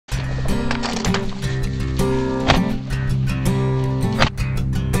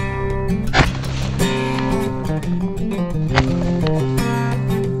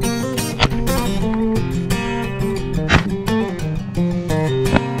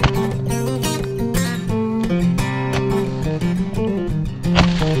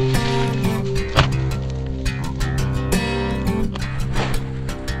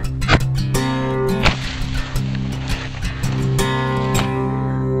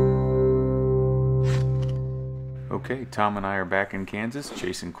Okay, Tom and I are back in Kansas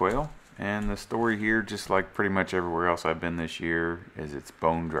chasing quail, and the story here, just like pretty much everywhere else I've been this year, is it's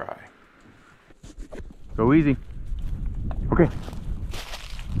bone dry. Go easy. Okay.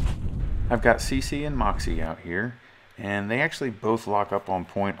 I've got Cece and Moxie out here, and they actually both lock up on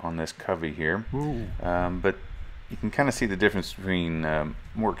point on this covey here. But you can kind of see the difference between a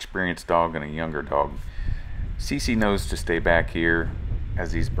more experienced dog and a younger dog. Cece knows to stay back here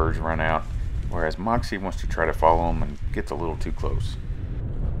as these birds run out, whereas Moxie wants to try to follow them and gets a little too close.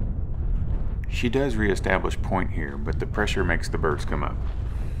 She does reestablish point here, but the pressure makes the birds come up.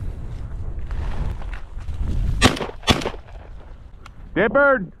 Dead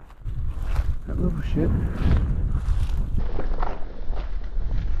bird! That little shit.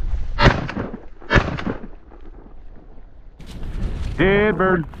 Dead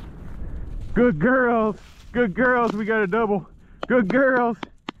bird. Good girls. Good girls. We got a double. Good girls.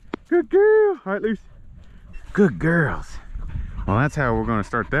 Good girl. All right, loose. Good girls. Well, that's how we're going to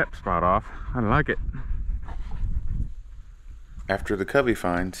start that spot off. I like it. After the covey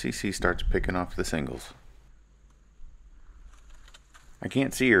find, Cece starts picking off the singles. I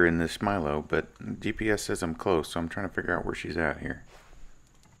can't see her in this Milo, but GPS says I'm close, so I'm trying to figure out where she's at here.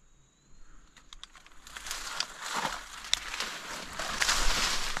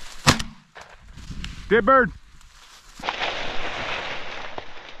 Dead bird.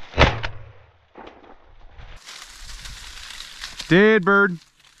 Dead bird.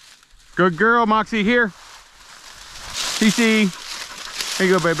 Good girl, Moxie, here. CC. Here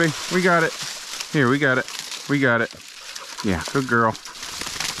you go, baby. We got it. Here, we got it. We got it. Yeah, good girl.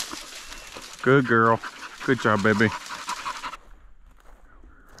 Good girl. Good job, baby.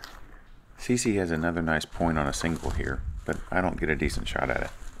 Cece has another nice point on a single here, but I don't get a decent shot at it.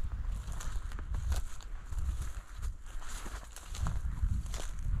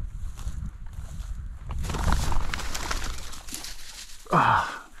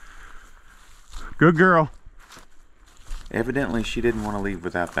 Good girl. Evidently she didn't want to leave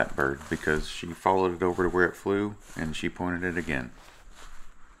without that bird, because she followed it over to where it flew and she pointed it again.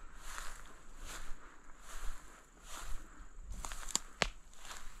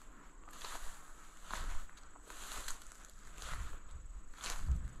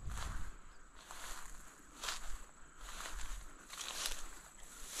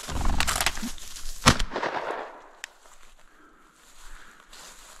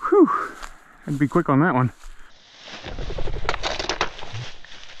 Whew. I'd be quick on that one.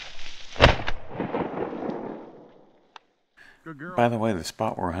 By the way, the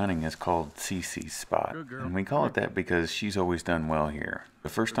spot we're hunting is called Cece's spot, and we call it that because she's always done well here. The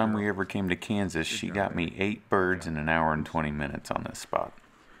first time we ever came to Kansas, she got me 8 birds in an hour and 20 minutes on this spot.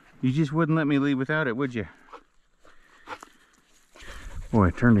 You just wouldn't let me leave without it, would you? Boy,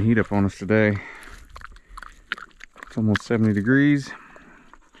 it turned the heat up on us today. It's almost 70 degrees.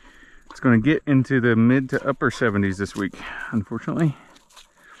 It's going to get into the mid to upper 70s this week, unfortunately.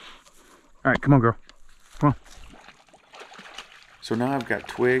 All right, come on, girl. Come on. So now I've got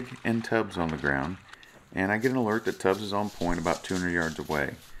Twig and Tubbs on the ground, and I get an alert that Tubbs is on point about 200 yards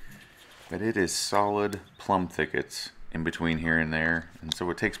away. But it is solid plum thickets in between here and there, and so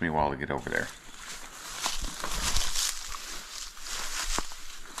it takes me a while to get over there.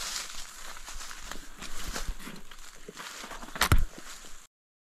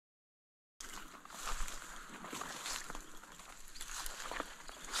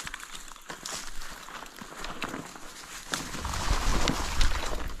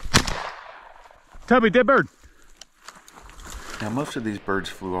 Tubby, dead bird. Now most of these birds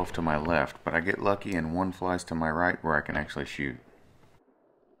flew off to my left, but I get lucky and one flies to my right where I can actually shoot.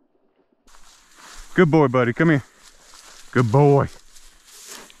 Good boy, buddy. Come here. Good boy.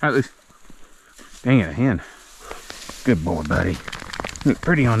 At least. Dang it, a hen. Good boy, buddy. Look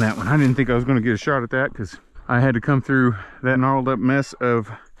pretty on that one. I didn't think I was going to get a shot at that because I had to come through that gnarled up mess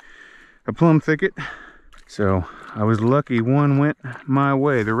of a plum thicket. So I was lucky one went my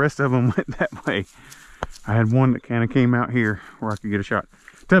way. The rest of them went that way. I had one that kind of came out here where I could get a shot.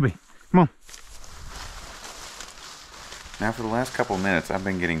 Tubby, come on. Now for the last couple of minutes I've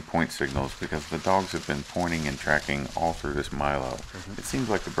been getting point signals because the dogs have been pointing and tracking all through this Milo. It seems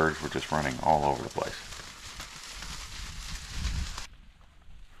like the birds were just running all over the place.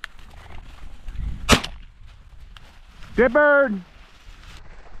 Dead bird.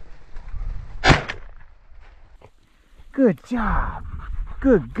 Good job.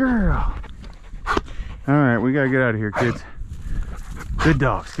 Good girl. All right, we gotta get out of here, kids. Good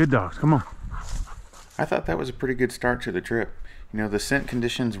dogs, good dogs. Come on. I thought that was a pretty good start to the trip. You know, the scent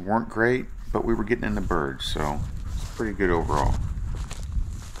conditions weren't great, but we were getting in the birds, so it's pretty good overall.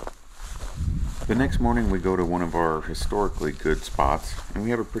 The next morning we go to one of our historically good spots, and we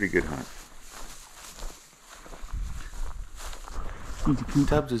have a pretty good hunt.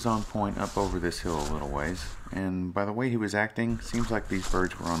 Tubbs is on point up over this hill a little ways, and by the way he was acting, seems like these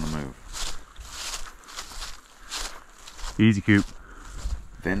birds were on the move. Easy, Coop.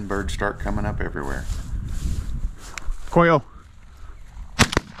 Then birds start coming up everywhere. Quail.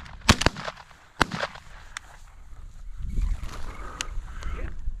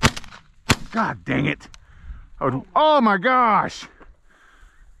 God dang it. Oh my gosh.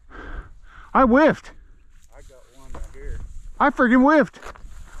 I whiffed. I got one right here. I freaking whiffed. That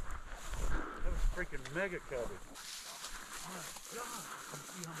was freaking mega cubby.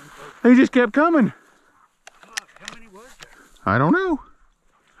 They just kept coming. How many was there? I don't know.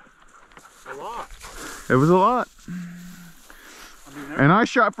 A lot. It was a lot. I mean, And I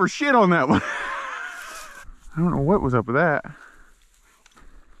shot for shit on that one. I don't know what was up with that.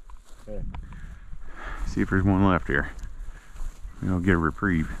 Okay. See if there's one left here. Maybe I'll get a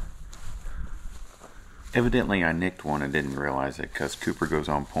reprieve. Evidently I nicked one and didn't realize it, because Cooper goes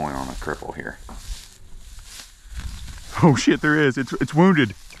on point on a cripple here. Oh shit, there is. It's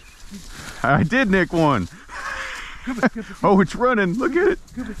wounded. I did nick one. Oh, it's running. Look at it.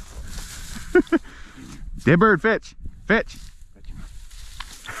 Dead bird, fetch. Fetch.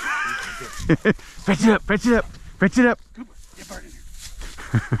 Fetch it up, fetch it up, fetch it up. Cooper, get bird in here.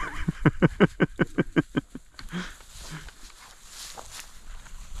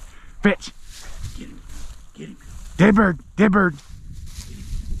 Fetch. Get him. Get him. Dead bird, dead bird.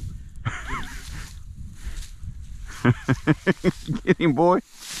 Get him, boy.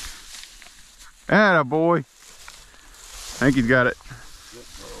 Atta boy. I think he's got it.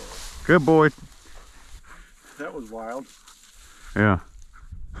 Good boy. That was wild. Yeah.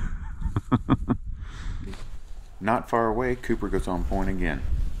 Not far away, Cooper goes on point again.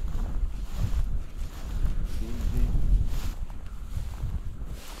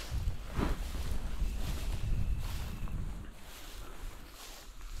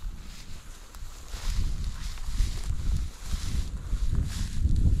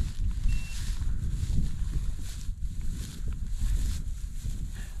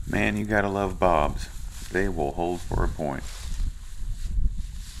 Man, you gotta love bobs. They will hold for a point.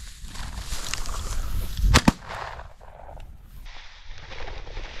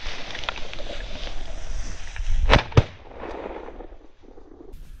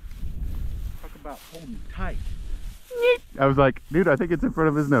 Talk about holding tight. I was like, dude, I think it's in front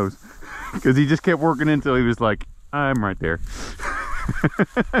of his nose. Because he just kept working until he was like, I'm right there.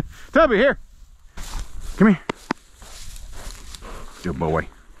 Tubby, here. Come here. Good boy.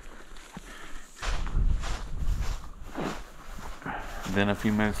 Then a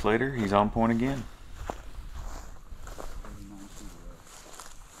few minutes later, he's on point again.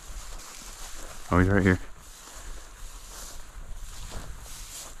 Oh, he's right here.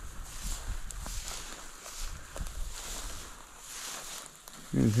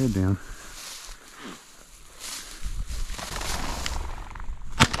 Get his head down.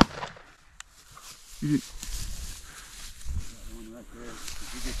 You did... Got one right there.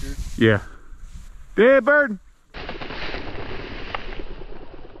 Did you get yours? Yeah. Dead bird.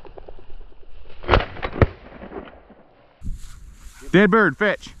 Dead bird,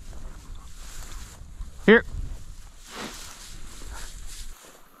 fetch. Here.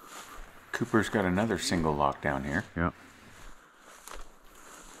 Cooper's got another single lock down here. Yeah.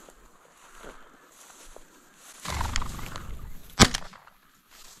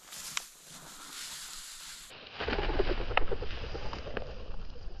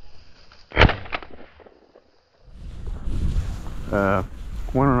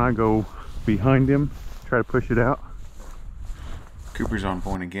 Why don't I go behind him, try to push it out? Cooper's on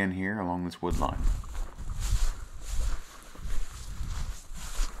point again here along this wood line.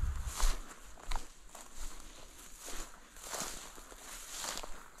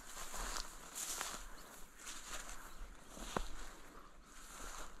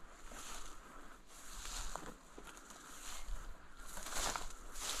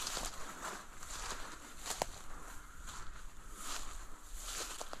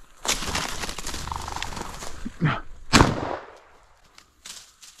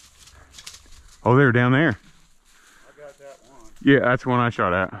 Oh, they're down there. I got that one. Yeah, that's the one I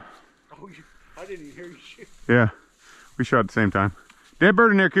shot at. Oh, I didn't even hear you shoot. Yeah, we shot at the same time. Dead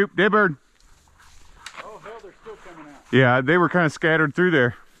bird in there, Coop. Dead bird. Oh, hell, they're still coming out. Yeah, they were kind of scattered through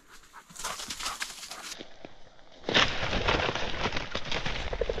there.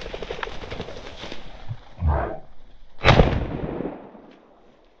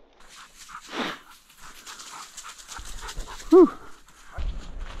 Whew.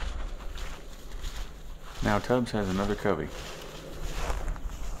 Now Tubbs has another covey.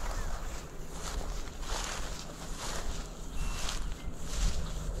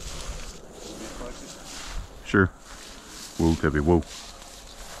 Sure. Whoa, Tubby, whoa.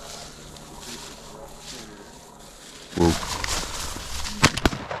 Whoa.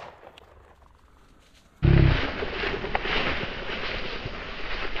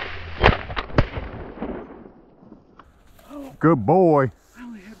 Good boy. I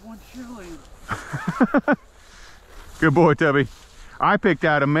only had one shell in. Good boy, Tubby. I picked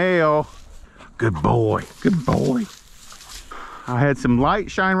out a male. Good boy. Good boy. I had some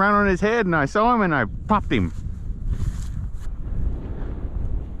light shine right on his head and I saw him and I popped him.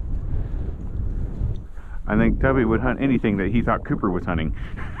 I think Tubby would hunt anything that he thought Cooper was hunting.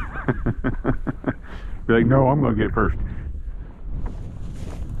 Be like, no, I'm gonna get first.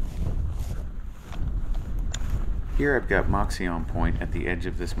 Here I've got Moxie on point at the edge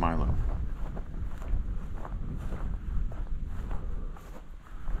of this milo.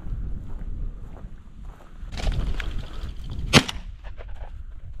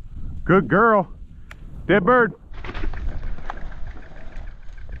 Good girl. Dead bird.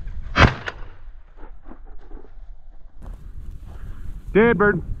 Dead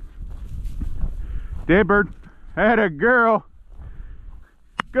bird. Dead bird. Had a girl.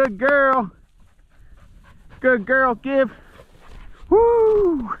 Good girl. Good girl, give.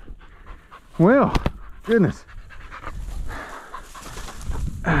 Woo! Well, goodness.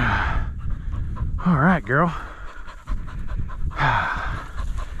 All right, girl.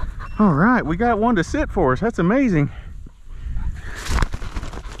 All right, we got one to sit for us. That's amazing.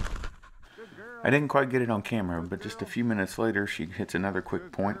 I didn't quite get it on camera, but just a few minutes later, she hits another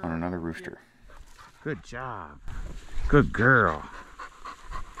quick point on another rooster. Good job. Good girl.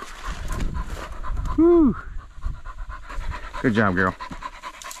 Whew. Good job, girl.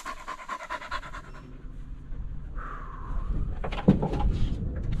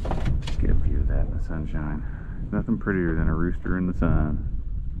 Get a view of that in the sunshine. Nothing prettier than a rooster in the sun.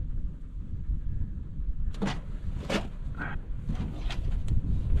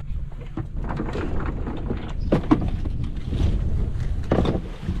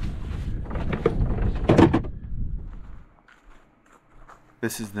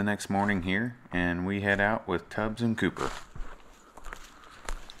 This is the next morning here, and we head out with Tubbs and Cooper.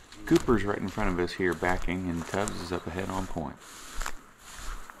 Cooper's right in front of us here backing, and Tubbs is up ahead on point.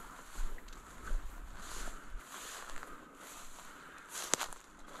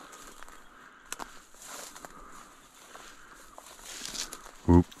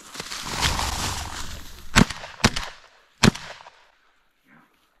 Whoop.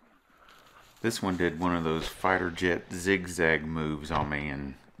 This one did one of those fighter jet zigzag moves on me,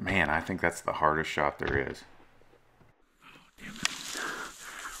 and man, I think that's the hardest shot there is.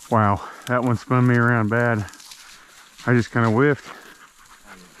 Wow, that one spun me around bad. I just kind of whiffed.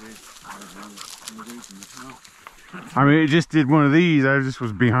 I mean, it just did one of these. I just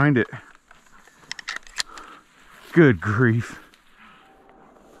was behind it. Good grief.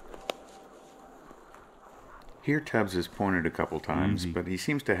 Here Tubbs has pointed a couple times, but he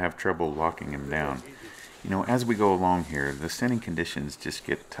seems to have trouble locking him down. You know, as we go along here, the sending conditions just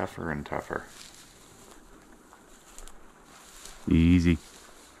get tougher and tougher. Easy.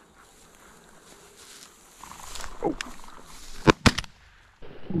 Oh.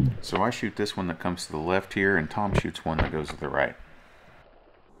 So I shoot this one that comes to the left here, and Tom shoots one that goes to the right.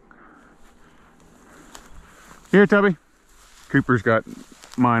 Here, Tubby. Cooper's got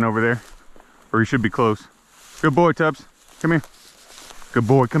mine over there, or he should be close. Good boy, Tubbs. Come here. Good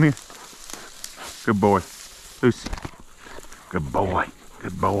boy, come here. Good boy. Loose. Good boy.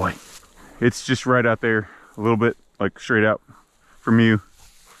 Good boy. It's just right out there, a little bit, like straight out from you.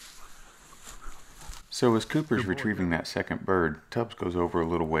 So as Cooper's retrieving that second bird, Tubbs goes over a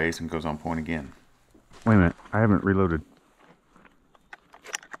little ways and goes on point again. Wait a minute, I haven't reloaded.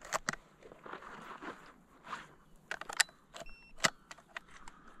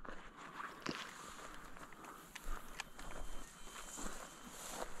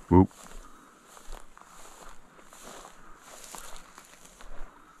 Whoop.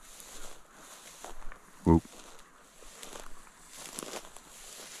 Whoop.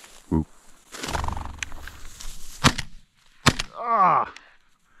 Whoop. Ah!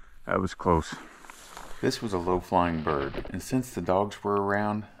 That was close. This was a low-flying bird, and since the dogs were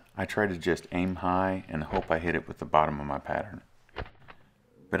around, I tried to just aim high and hope I hit it with the bottom of my pattern.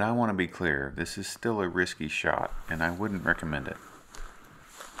 But I want to be clear, this is still a risky shot, and I wouldn't recommend it.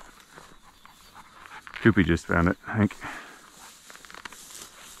 Koopy just found it, I think.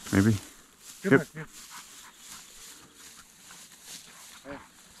 Maybe? Go Yep. back here. Hey,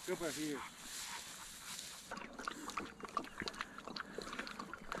 go back here.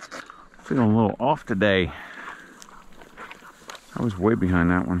 Feeling a little off today. I was way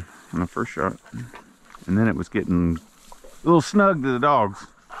behind that one on the first shot. And then it was getting a little snug to the dogs.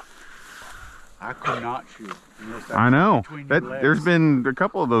 I could not shoot. I know. That There's been a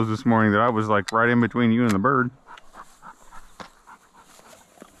couple of those this morning that I was like right in between you and the bird.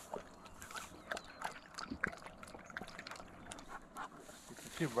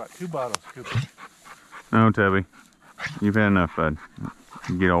 About 2 bottles, Cooper. No, Tubby. You've had enough, bud.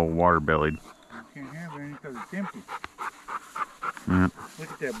 You get all water bellied. You can't have any because it's empty. Yeah.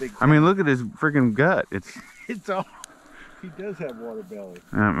 Look at that big. I mean, look at his freaking gut. It's all. He does have water belly.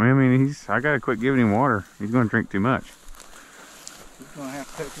 I mean, I gotta quit giving him water. He's gonna drink too much. He's gonna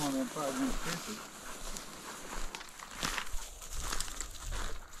have to take one of them 5-minute fishes.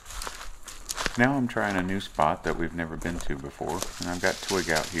 Now I'm trying a new spot that we've never been to before, and I've got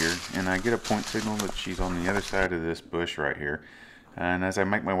Twig out here, and I get a point signal that she's on the other side of this bush right here. And as I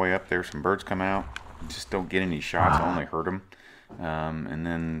make my way up there, some birds come out. Just don't get any shots, I only hurt them. And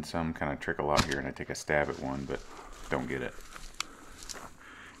then some kind of trickle out here, and I take a stab at one, but don't get it.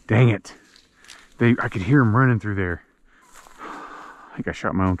 Dang it. I could hear him running through there. I think I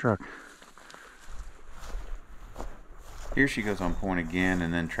shot my own truck. Here she goes on point again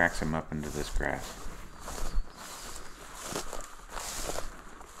and then tracks him up into this grass.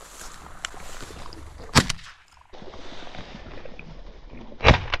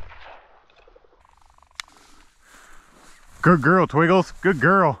 Good girl, Twiggles. Good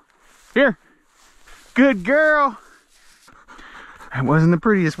girl. Here. Good girl. That wasn't the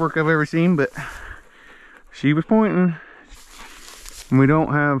prettiest work I've ever seen, but she was pointing. And we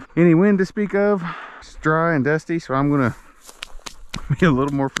don't have any wind to speak of. It's dry and dusty, so I'm gonna be a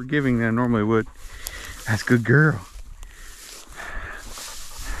little more forgiving than I normally would. That's a good girl.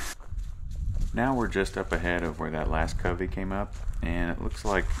 Now we're just up ahead of where that last covey came up, and it looks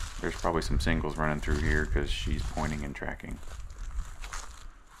like there's probably some singles running through here because she's pointing and tracking.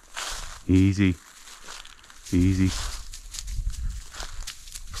 Easy. Easy.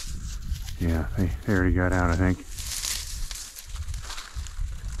 Yeah, they already got out, I think.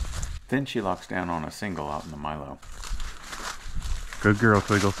 Then she locks down on a single out in the Milo. Good girl,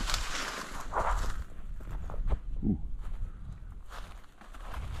 Twiggles. Ooh.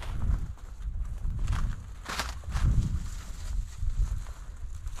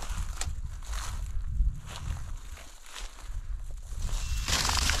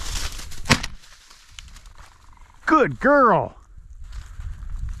 Good girl.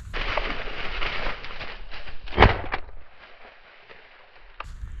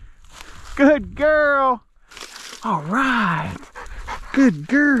 Good girl. All right. Good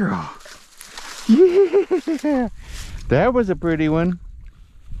girl. Yeah. That was a pretty one.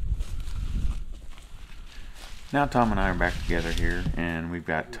 Now Tom and I are back together here, and we've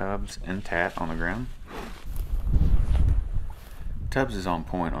got Tubbs and Tat on the ground. Tubbs is on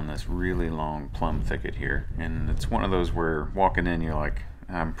point on this really long plum thicket here, and it's one of those where walking in you're like,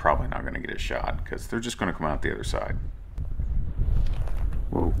 I'm probably not going to get a shot because they're just going to come out the other side.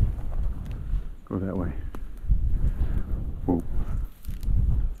 Whoa. Go that way. Whoa.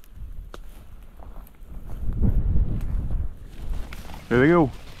 There they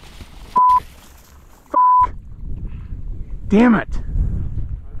go. Fuck. Fuck. Damn it. I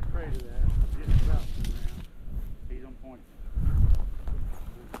was afraid of that. Getting about he's on point.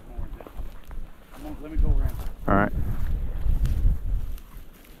 Let me go around. All right.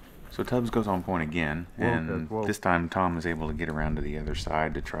 So Tubbs goes on point again, and Whoa. this time Tom is able to get around to the other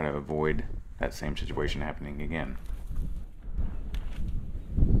side to try to avoid that same situation happening again.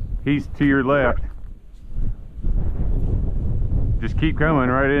 He's to your left. Just keep coming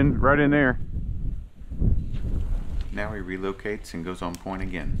right in there. Now he relocates and goes on point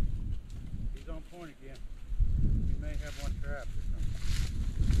again. He's on point again. He may have one trapped or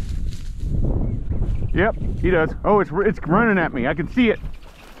something. Yep, he does. Oh, it's running at me. I can see it.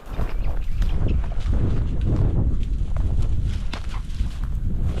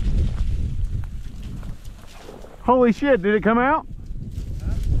 Holy shit, did it come out?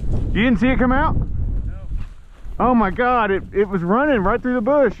 Huh? You didn't see it come out? No. Oh my god, it was running right through the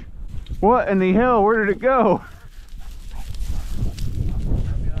bush. What in the hell? Where did it go? I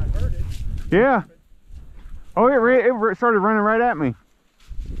mean, I heard it. Yeah. Oh, it started running right at me.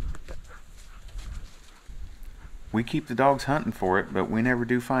 We keep the dogs hunting for it, but we never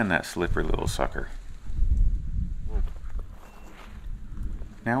do find that slippery little sucker.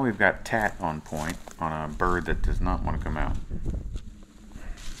 Now we've got Tat on point on a bird that does not want to come out.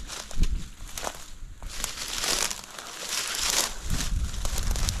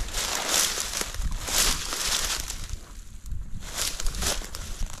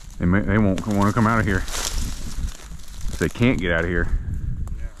 They won't want to come out of here. They can't get out of here.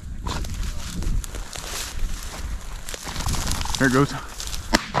 There it goes.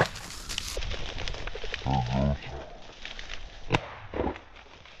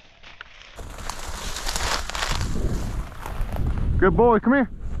 Good boy, come here.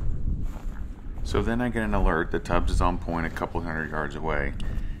 So then I get an alert that Tubbs is on point a couple hundred yards away,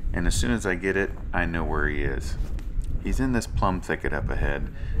 and as soon as I get it, I know where he is. He's in this plum thicket up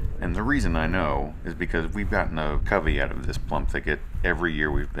ahead, and the reason I know is because we've gotten a covey out of this plum thicket every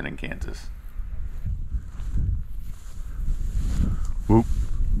year we've been in Kansas. Whoop,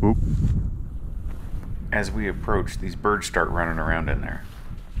 whoop. As we approach, these birds start running around in there.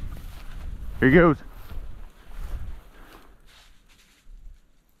 Here he goes.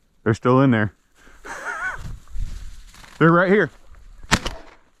 They're still in there. They're right here.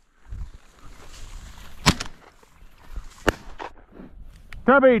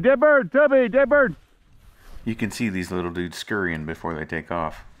 Tubby, dead bird, Tubby, dead bird. You can see these little dudes scurrying before they take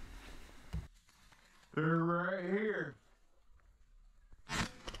off. They're right here.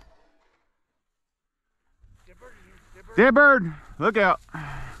 Dead bird, look out.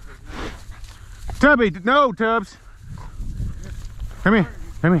 Tubby, no, Tubbs. Come here,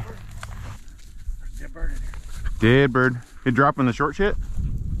 come here. Dead bird in here. Dead bird. It dropping the short shit?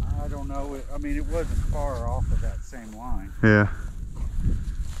 I don't know. I mean, it wasn't far off of that same line. Yeah.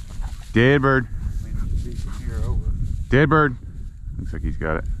 Dead bird. I mean, it should be from here over. Dead bird. Looks like he's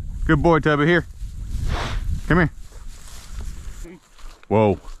got it. Good boy, Tubby. Here. Come here.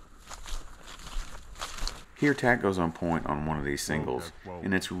 Whoa. Here Tat goes on point on one of these singles,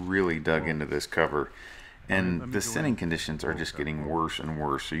 and it's really dug into this cover. And the scenting conditions are just getting worse and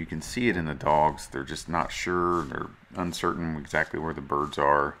worse. So you can see it in the dogs. They're just not sure. They're uncertain exactly where the birds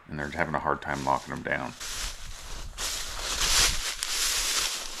are, and they're having a hard time locking them down.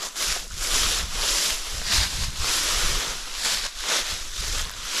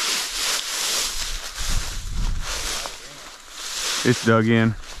 It's dug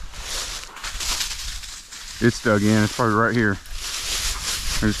in. It's dug in. It's probably right here.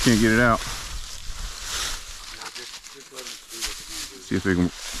 I just can't get it out. See if we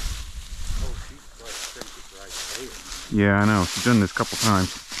can. Yeah, I know. She's done this a couple times.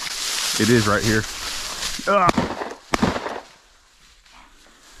 It is right here.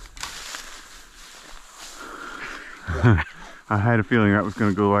 I had a feeling that was going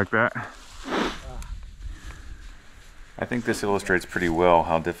to go like that. I think this illustrates pretty well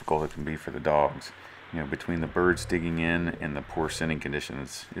how difficult it can be for the dogs. You know, between the birds digging in and the poor scenting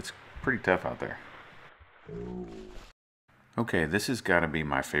conditions, it's pretty tough out there. Okay, this has got to be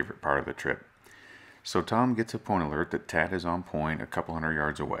my favorite part of the trip. So Tom gets a point alert that Tat is on point a couple hundred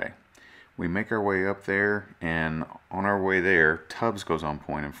yards away. We make our way up there, and on our way there, Tubbs goes on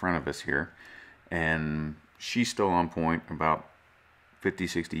point in front of us here, and she's still on point about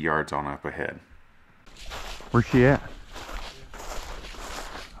 50-60 yards on up ahead. Where's she at?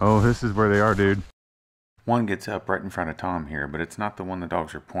 Oh, this is where they are, dude. One gets up right in front of Tom here, but it's not the one the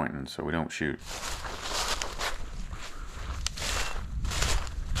dogs are pointing, so we don't shoot.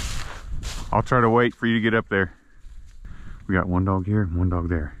 I'll try to wait for you to get up there. We got one dog here and one dog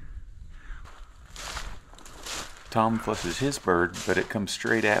there. Tom flushes his bird, but it comes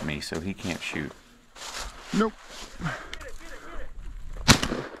straight at me, so he can't shoot. Nope.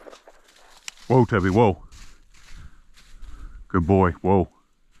 Whoa, Tubby, whoa. Good boy, whoa.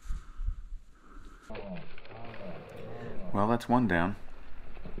 Well, that's one down.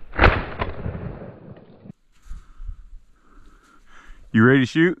 You ready to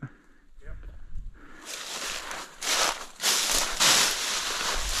shoot? Yep.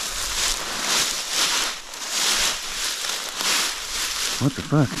 What the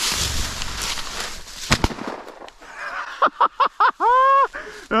fuck?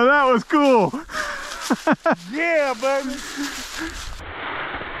 Now that was cool. Yeah, baby.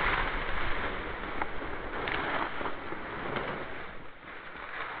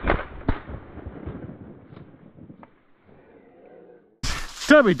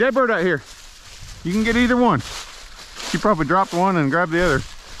 Tubby, dead bird out here. You can get either one. She probably dropped one and grabbed the other.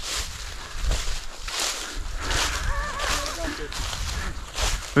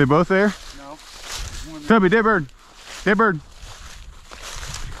 Are they both there? No. Tubby, dead bird. Dead bird.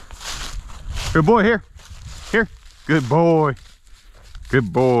 Good boy, here. Here. Good boy.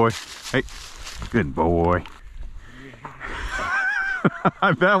 Good boy. Hey. Good boy.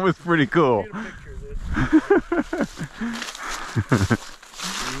 That was pretty cool.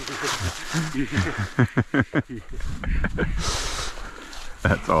 Get a picture of this.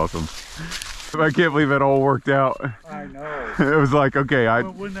 That's awesome. I can't believe it all worked out. I know. It was like, okay,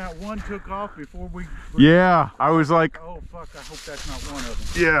 But when that one took off before we... Yeah, I was like... Oh, fuck, I hope that's not one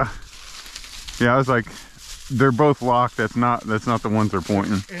of them. Yeah. Yeah, I was like, they're both locked. That's not the ones they're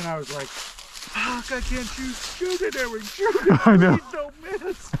pointing. And I was like, fuck, I can't shoot it, Eric, shoot it. I know. Please don't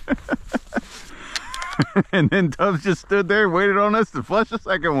miss. And then Tubbs just stood there and waited on us to flush the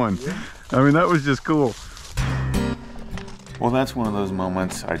second one. Yeah. I mean, that was just cool. Well, that's one of those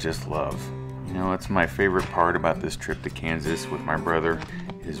moments I just love. You know, it's my favorite part about this trip to Kansas with my brother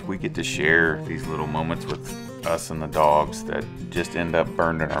is we get to share these little moments with us and the dogs that just end up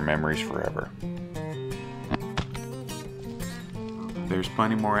burned in our memories forever. There's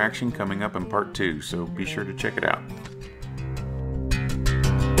plenty more action coming up in part 2, so be sure to check it out.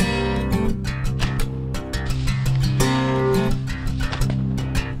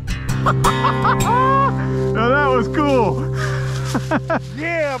 Now that was cool.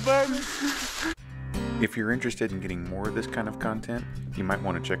 Yeah, buddy. If you're interested in getting more of this kind of content, you might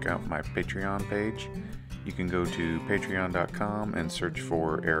want to check out my Patreon page. You can go to patreon.com and search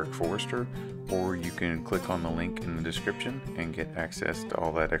for Eric Forrester, or you can click on the link in the description and get access to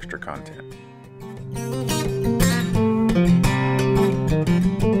all that extra content.